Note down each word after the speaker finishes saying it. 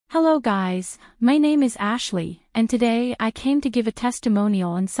Hello guys, my name is Ashley, and today I came to give a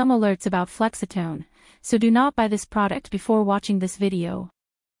testimonial and some alerts about Flexotone, so do not buy this product before watching this video.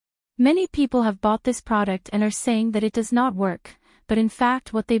 Many people have bought this product and are saying that it does not work, but in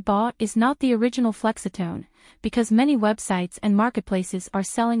fact what they bought is not the original Flexotone, because many websites and marketplaces are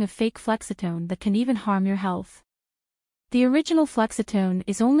selling a fake Flexotone that can even harm your health. The original Flexotone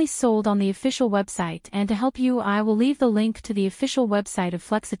is only sold on the official website, and to help you I will leave the link to the official website of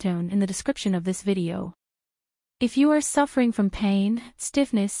Flexotone in the description of this video. If you are suffering from pain,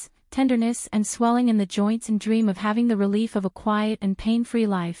 stiffness, tenderness and swelling in the joints and dream of having the relief of a quiet and pain-free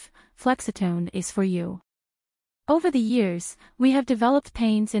life, Flexotone is for you. Over the years, we have developed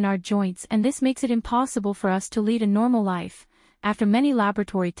pains in our joints and this makes it impossible for us to lead a normal life. After many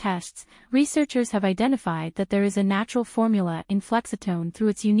laboratory tests, researchers have identified that there is a natural formula in Flexotone through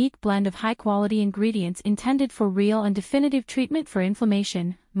its unique blend of high-quality ingredients intended for real and definitive treatment for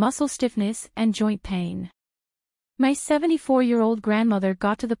inflammation, muscle stiffness, and joint pain. My 74-year-old grandmother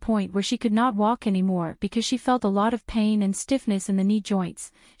got to the point where she could not walk anymore because she felt a lot of pain and stiffness in the knee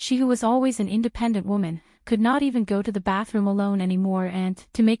joints. She, who was always an independent woman, could not even go to the bathroom alone anymore, and,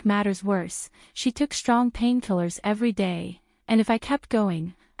 to make matters worse, she took strong painkillers every day. And if I kept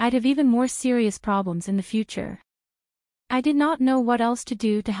going, I'd have even more serious problems in the future. I did not know what else to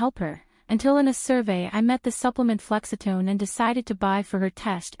do to help her, until in a survey I met the supplement Flexotone and decided to buy for her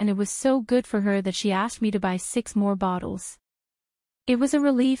test, and it was so good for her that she asked me to buy 6 more bottles. It was a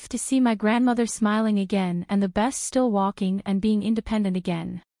relief to see my grandmother smiling again and the best still walking and being independent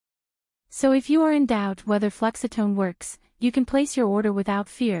again. So if you are in doubt whether Flexotone works, you can place your order without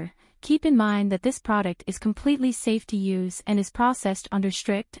fear. Keep in mind that this product is completely safe to use and is processed under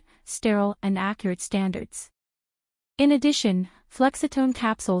strict, sterile, and accurate standards. In addition, Flexotone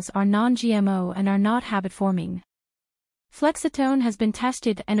capsules are non-GMO and are not habit-forming. Flexotone has been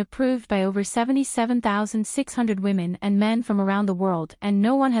tested and approved by over 77,600 women and men from around the world, and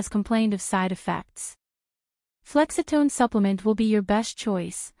no one has complained of side effects. Flexotone supplement will be your best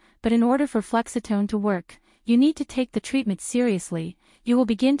choice, but in order for Flexotone to work, you need to take the treatment seriously. You will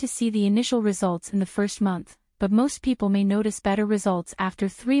begin to see the initial results in the first month, but most people may notice better results after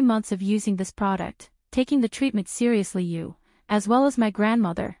 3 months of using this product. Taking the treatment seriously, you, as well as my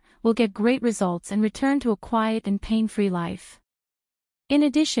grandmother, will get great results and return to a quiet and pain-free life. In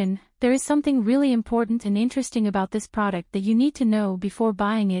addition, there is something really important and interesting about this product that you need to know before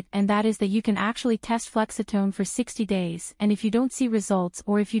buying it, and that is that you can actually test Flexotone for 60 days, and if you don't see results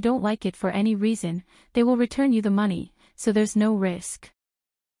or if you don't like it for any reason, they will return you the money, so there's no risk.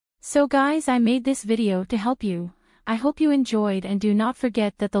 So guys, I made this video to help you. I hope you enjoyed, and do not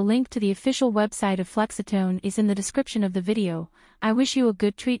forget that the link to the official website of Flexotone is in the description of the video. I wish you a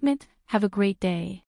good treatment. Have a great day.